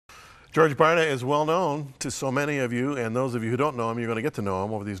George Barna is well known to so many of you, and those of you who don't know him, you're going to get to know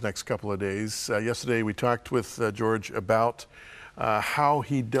him over these next couple of days. Yesterday we talked with George about how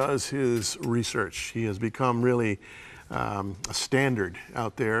he does his research. He has become really a standard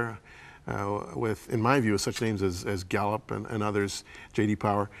out there with, in my view, such names as Gallup and others, J.D.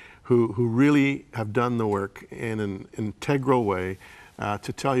 Power, who really have done the work in an integral way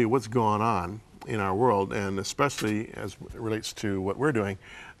to tell you what's going on in our world, and especially as it relates to what we're doing,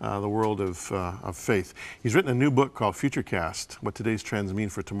 the world of faith. He's written a new book called Futurecast, What Today's Trends Mean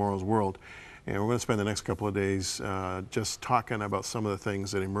for Tomorrow's World. And we're going to spend the next couple of days just talking about some of the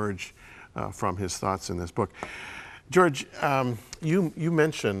things that emerge from his thoughts in this book. George, you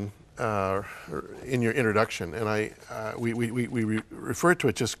mentioned in your introduction, and we referred to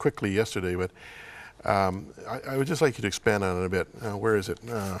it just quickly yesterday, but I would just like you to expand on it a bit. Where is it?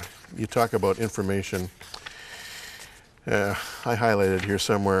 You talk about information. I highlighted it here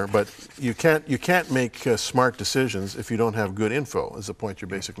somewhere, but you can't make smart decisions if you don't have good info, is the point you're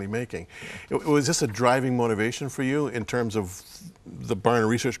basically making. Was this a driving motivation for you in terms of the Barna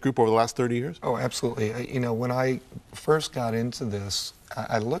Research Group over the last 30 years? Oh, absolutely. You know, when I first got into this,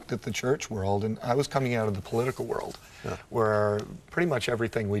 I looked at the church world, and I was coming out of the political world, where pretty much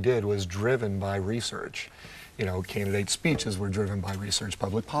everything we did was driven by research. You know, candidate speeches were driven by research,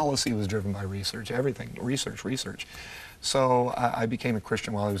 public policy was driven by research, everything, research. So I became a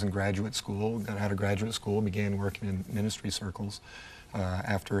Christian while I was in graduate school, got out of graduate school, began working in ministry circles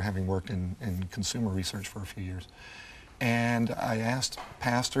after having worked in consumer research for a few years. And I asked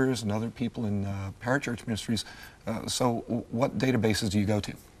pastors and other people in parachurch ministries, so what databases do you go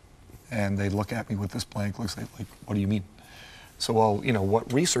to? And they look at me with this blank look, like, what do you mean? So, well, you know,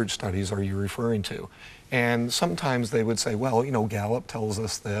 what research studies are you referring to? And sometimes they would say, well, you know, Gallup tells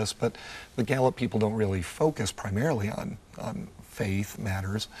us this, but the Gallup people don't really focus primarily on faith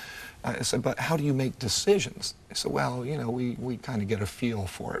matters. I said, but how do you make decisions? I said, well, you know, we kind of get a feel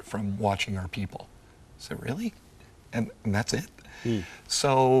for it from watching our people. I said, really? And that's it?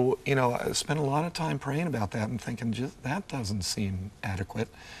 So, you know, I spent a lot of time praying about that and thinking, just that doesn't seem adequate.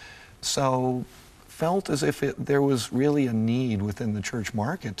 So felt as if there was really a need within the church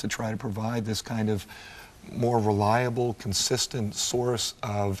market to try to provide this kind of more reliable, consistent source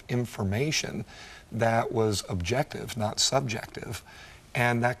of information that was objective, not subjective,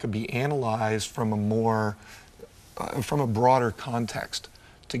 and that could be analyzed from a broader context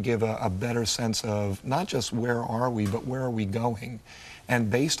to give a better sense of not just where are we, but where are we going,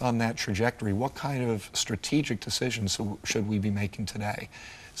 and based on that trajectory, what kind of strategic decisions should we be making today?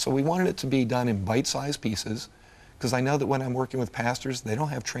 So we wanted it to be done in bite-sized pieces, because I know that when I'm working with pastors, they don't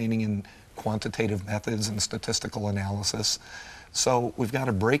have training in quantitative methods and statistical analysis. So we've got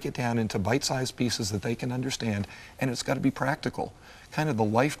to break it down into bite-sized pieces that they can understand, and it's got to be practical. Kind of the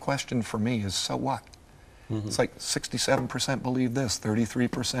life question for me is, so what? It's like 67% believe this,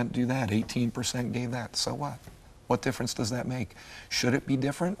 33% do that, 18% gave that. So what? What difference does that make? Should it be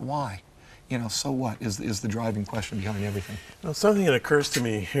different? Why? You know, so what is the driving question behind everything? Well, something that occurs to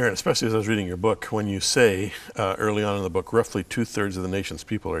me here, especially as I was reading your book, when you say early on in the book, roughly 2/3 of the nation's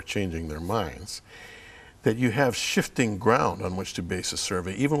people are changing their minds, that you have shifting ground on which to base a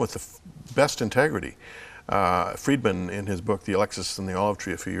survey, even with the best integrity. Friedman, in his book, The Alexis and the Olive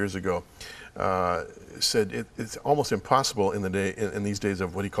Tree, a few years ago, said it's almost impossible in these days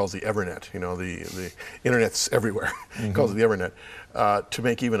of what he calls the Evernet. You know, the internet's everywhere. He calls it the Evernet, to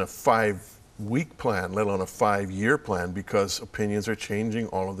make even a 5-week plan, let alone a 5-year plan, because opinions are changing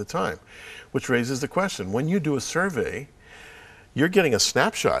all of the time. Which raises the question, when you do a survey, you're getting a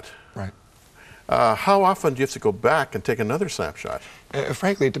snapshot. Right. How often do you have to go back and take another snapshot?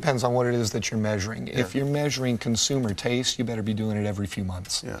 Frankly, it depends on what it is that you're measuring. Yeah. If you're measuring consumer taste, you better be doing it every few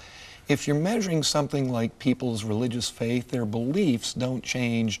months. Yeah. If you're measuring something like people's religious faith, their beliefs don't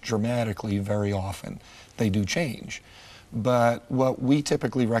change dramatically very often. They do change. But what we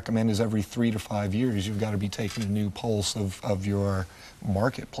typically recommend is every 3 to 5 years, you've got to be taking a new pulse of your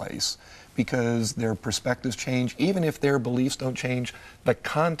marketplace, because their perspectives change. Even if their beliefs don't change, the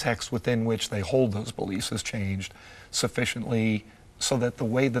context within which they hold those beliefs has changed sufficiently so that the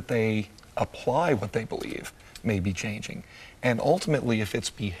way that they apply what they believe may be changing. And ultimately, if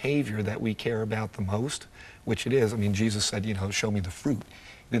it's behavior that we care about the most, which it is, I mean, Jesus said, you know, show me the fruit.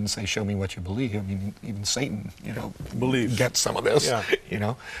 He didn't say, show me what you believe. I mean, even Satan, you know, gets some of this, you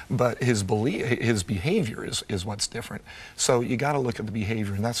know, but his behavior is what's different. So you got to look at the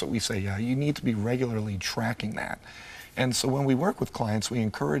behavior, and that's what we say, you need to be regularly tracking that. And so when we work with clients, we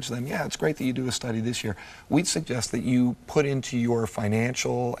encourage them, yeah, it's great that you do a study this year. We'd suggest that you put into your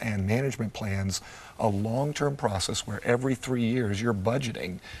financial and management plans a long-term process where every 3 years you're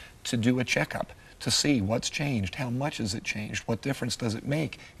budgeting to do a checkup, to see what's changed, how much has it changed, what difference does it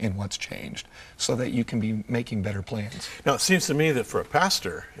make in what's changed, so that you can be making better plans. Now, it seems to me that for a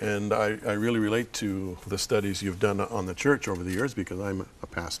pastor, and I really relate to the studies you've done on the church over the years, because I'm a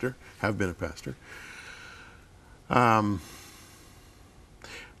pastor, have been a pastor.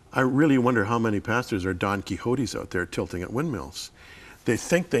 I really wonder how many pastors are Don Quixotes out there tilting at windmills. They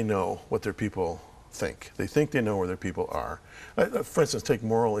think they know what their people think. They think they know where their people are. For instance, take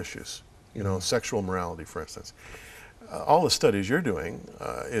moral issues. You know, sexual morality, for instance. All the studies you're doing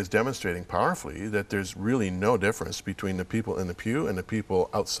is demonstrating powerfully that there's really no difference between the people in the pew and the people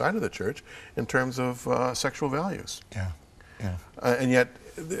outside of the church in terms of sexual values. Yeah, yeah. And yet,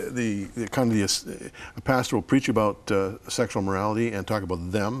 a pastor will preach about sexual morality and talk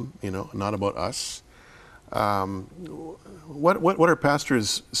about them, you know, not about us. What are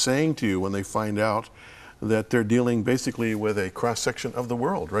pastors saying to you when they find out that they're dealing basically with a cross-section of the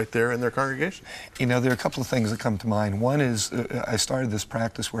world right there in their congregation? You know, there are a couple of things that come to mind. One is I started this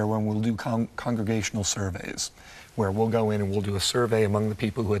practice where when we'll do congregational surveys, where we'll go in and we'll do a survey among the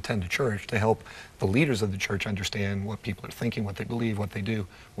people who attend a church to help the leaders of the church understand what people are thinking, what they believe, what they do,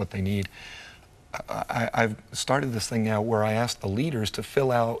 what they need. I've started this thing now where I ask the leaders to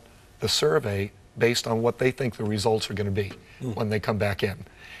fill out the survey based on what they think the results are going to be when they come back in.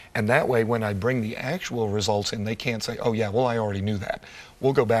 And that way, when I bring the actual results in, they can't say, oh yeah, well, I already knew that.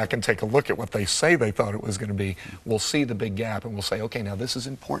 We'll go back and take a look at what they say they thought it was going to be. We'll see the big gap and we'll say, okay, now this is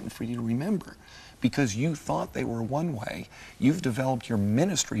important for you to remember because you thought they were one way. You've developed your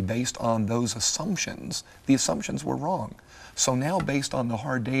ministry based on those assumptions. The assumptions were wrong. So now, based on the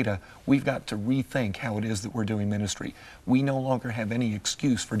hard data, we've got to rethink how it is that we're doing ministry. We no longer have any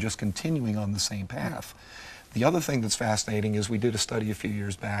excuse for just continuing on the same path. The other thing that's fascinating is we did a study a few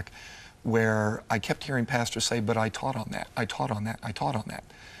years back where I kept hearing pastors say, but I taught on that, I taught on that, I taught on that.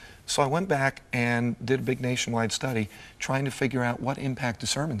 So I went back and did a big nationwide study trying to figure out what impact do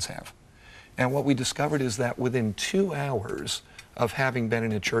sermons have. And what we discovered is that within 2 hours of having been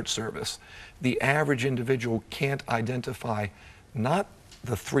in a church service, the average individual can't identify not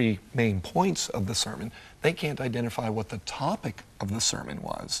the 3 main points of the sermon, they can't identify what the topic of the sermon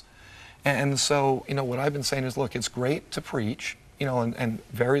was. And so, you know, what I've been saying is, look, it's great to preach, you know, and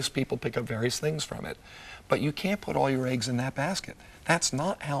various people pick up various things from it, but you can't put all your eggs in that basket. That's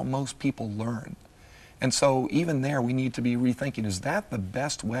not how most people learn. And so even there, we need to be rethinking, is that the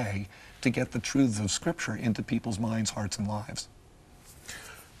best way to get the truths of Scripture into people's minds, hearts, and lives?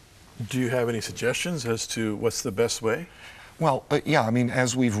 Do you have any suggestions as to what's the best way? Well, yeah, I mean,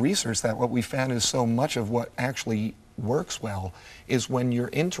 as we've researched that, what we found is so much of what actually works well is when you're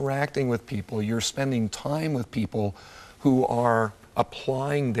interacting with people, you're spending time with people who are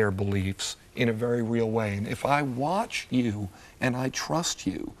applying their beliefs in a very real way. And if I watch you and I trust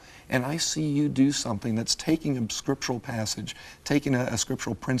you and I see you do something that's taking a scriptural passage, taking a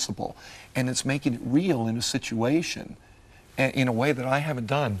scriptural principle, and it's making it real in a situation in a way that I haven't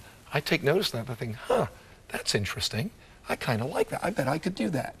done, I take notice of that and I think, huh, that's interesting. I kind of like that. I bet I could do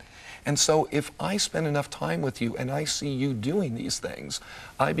that. And so if I spend enough time with you and I see you doing these things,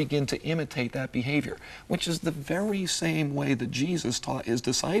 I begin to imitate that behavior, which is the very same way that Jesus taught his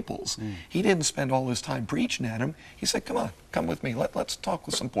disciples. He didn't spend all his time preaching at them. He said, come on, come with me. Let's talk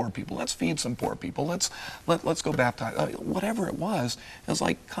with some poor people. Let's feed some poor people. Let's go baptize. Whatever it was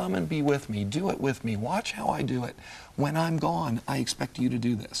like, come and be with me. Do it with me. Watch how I do it. When I'm gone, I expect you to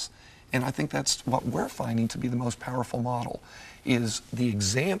do this. And I think that's what we're finding to be the most powerful model, is the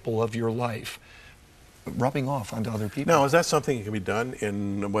example of your life rubbing off onto other people. Now, is that something that can be done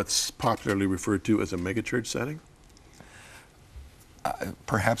in what's popularly referred to as a megachurch setting?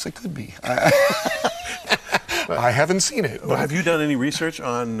 Perhaps it could be. I haven't seen it. Well, have you done any research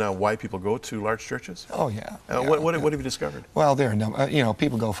on why people go to large churches? Oh, yeah. What have you discovered? Well, there are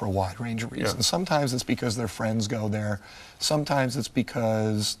people go for a wide range of reasons. Yeah. Sometimes it's because their friends go there. Sometimes it's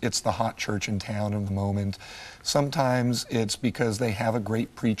because it's the hot church in town in the moment. Sometimes it's because they have a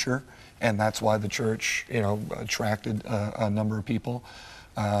great preacher, and that's why the church, attracted a number of people.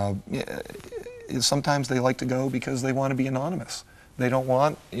 Sometimes they like to go because they want to be anonymous. They don't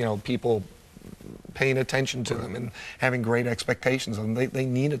want, people paying attention to them and having great expectations of them. They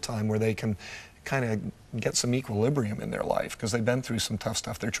need a time where they can kind of get some equilibrium in their life because they've been through some tough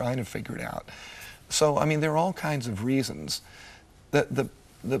stuff. They're trying to figure it out. So, I mean, there are all kinds of reasons. The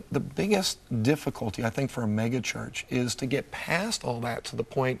biggest difficulty, I think, for a megachurch is to get past all that to the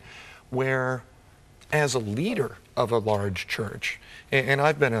point where, as a leader of a large church, and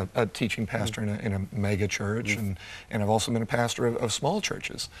I've been a teaching pastor in a megachurch, and I've also been a pastor of small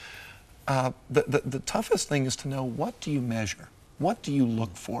churches. The toughest thing is to know, what do you measure? what do you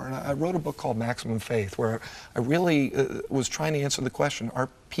look for? And I wrote a book called Maximum Faith, where I really was trying to answer the question, are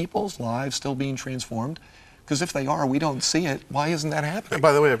people's lives still being transformed? Because if they are, we don't see it. Why isn't that happening? And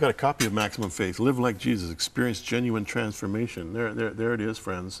by the way, I've got a copy of Maximum Faith, Live Like Jesus, Experience Genuine Transformation. There it is,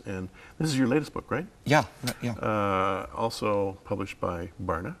 friends. And this is your latest book, right? Yeah, yeah. Also published by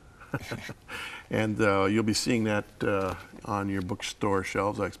Barna. And you'll be seeing that on your bookstore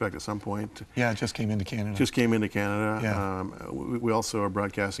shelves, I expect, at some point. Yeah, it just came into Canada. Just came into Canada. Yeah. We also are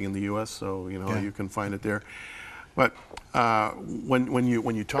broadcasting in the U.S., so you can find it there. But when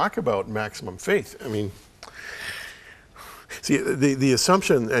you talk about maximum faith, I mean, see, the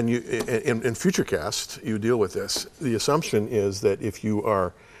assumption, and in Futurecast you deal with this. The assumption is that if you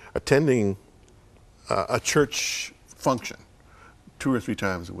are attending a church function 2 or 3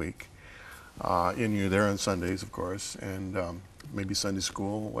 times a week, and you're there on Sundays, of course, and maybe Sunday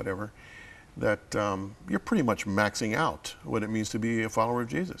school, whatever, that you're pretty much maxing out what it means to be a follower of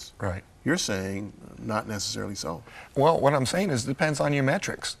Jesus. Right. You're saying not necessarily so. Well, what I'm saying is it depends on your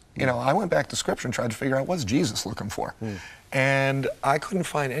metrics. I went back to Scripture and tried to figure out what's Jesus looking for. And I couldn't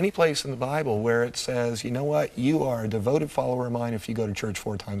find any place in the Bible where it says, you know what, you are a devoted follower of mine if you go to church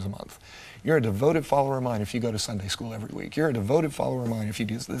 4 times a month. You're a devoted follower of mine if you go to Sunday school every week. You're a devoted follower of mine if you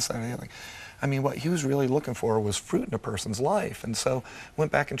do this, that, and the other. I mean, what he was really looking for was fruit in a person's life. And so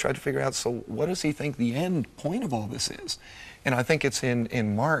went back and tried to figure out, so what does he think the end point of all this is? And I think it's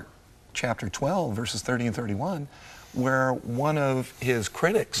in Mark chapter 12, verses 30 and 31, where one of his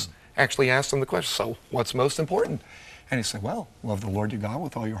critics actually asked him the question, so what's most important? And he said, well, love the Lord your God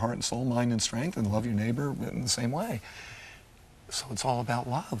with all your heart and soul, mind and strength, and love your neighbor in the same way. So it's all about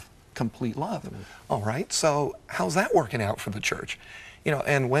love, complete love. All right, so how's that working out for the church?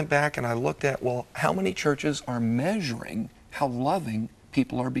 And went back and I looked at, well, how many churches are measuring how loving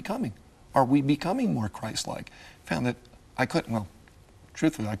people are becoming? Are we becoming more Christ-like? Found that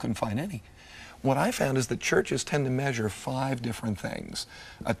truthfully, I couldn't find any. What I found is that churches tend to measure 5 different things: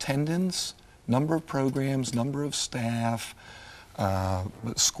 attendance, number of programs, number of staff,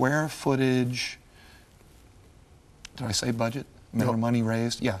 square footage. Did I say budget? Amount of money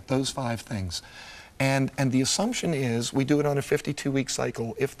raised? Yeah, those 5 things. And the assumption is we do it on a 52-week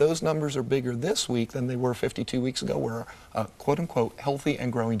cycle. If those numbers are bigger this week than they were 52 weeks ago, we're a quote-unquote healthy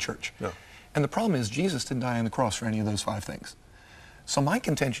and growing church. Yeah. And the problem is Jesus didn't die on the cross for any of those 5 things. So my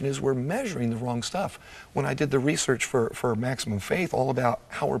contention is we're measuring the wrong stuff. When I did the research for Maximum Faith, all about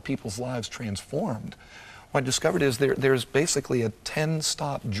how are people's lives transformed, what I discovered is there's basically a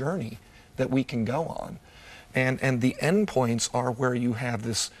 10-stop journey that we can go on. And the end points are where you have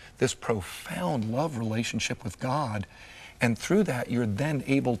this profound love relationship with God, and through that you're then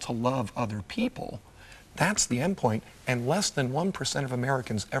able to love other people. That's the end point, and less than 1% of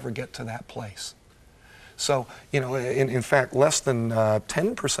Americans ever get to that place. So, in fact, less than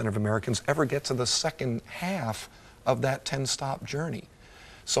 10% of Americans ever get to the second half of that 10-stop journey.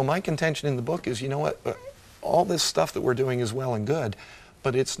 So my contention in the book is, you know what, all this stuff that we're doing is well and good,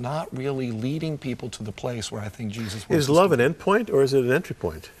 but it's not really leading people to the place where I think Jesus wants us. Is love an end point or is it an entry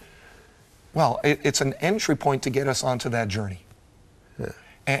point? Well, it's an entry point to get us onto that journey. Yeah.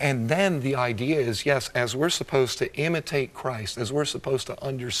 And then the idea is, yes, as we're supposed to imitate Christ, as we're supposed to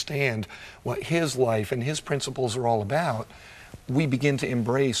understand what his life and his principles are all about, we begin to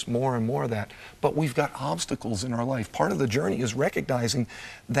embrace more and more of that. But we've got obstacles in our life. Part of the journey is recognizing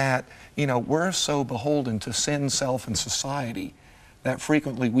that, we're so beholden to sin, self, and society that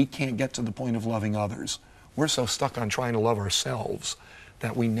frequently we can't get to the point of loving others. We're so stuck on trying to love ourselves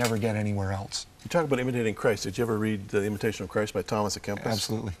that we never get anywhere else. You talk about imitating Christ. Did you ever read The Imitation of Christ by Thomas à Kempis?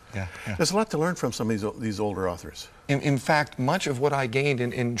 Absolutely, yeah. There's a lot to learn from some of these older authors. In fact, much of what I gained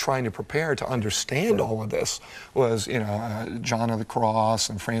in trying to prepare to understand all of this was, John of the Cross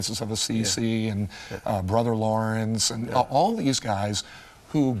and Francis of Assisi and Brother Lawrence and all these guys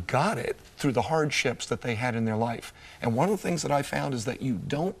who got it through the hardships that they had in their life. And one of the things that I found is that you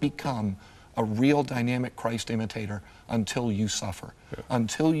don't become a real dynamic Christ imitator until you suffer,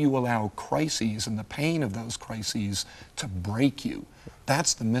 until you allow crises and the pain of those crises to break you.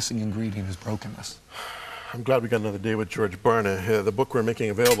 That's the missing ingredient, is brokenness. I'm glad we got another day with George Barna. The book we're making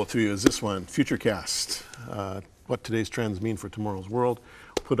available to you is this one, Futurecast, What Today's Trends Mean for Tomorrow's World,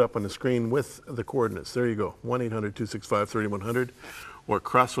 put up on the screen with the coordinates. There you go, 1-800-265-3100 or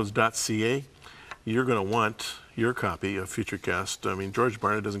crossroads.ca. You're going to want your copy of Futurecast. I mean, George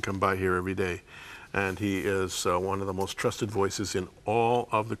Barna doesn't come by here every day, and he is one of the most trusted voices in all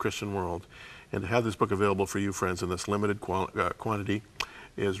of the Christian world. And to have this book available for you, friends, in this limited quantity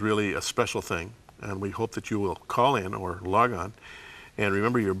is really a special thing. And we hope that you will call in or log on. And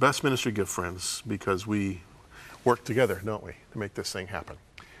remember your best ministry gift, friends, because we work together, don't we, to make this thing happen.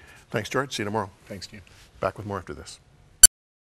 Thanks, George. See you tomorrow. Thanks, Steve. Back with more after this.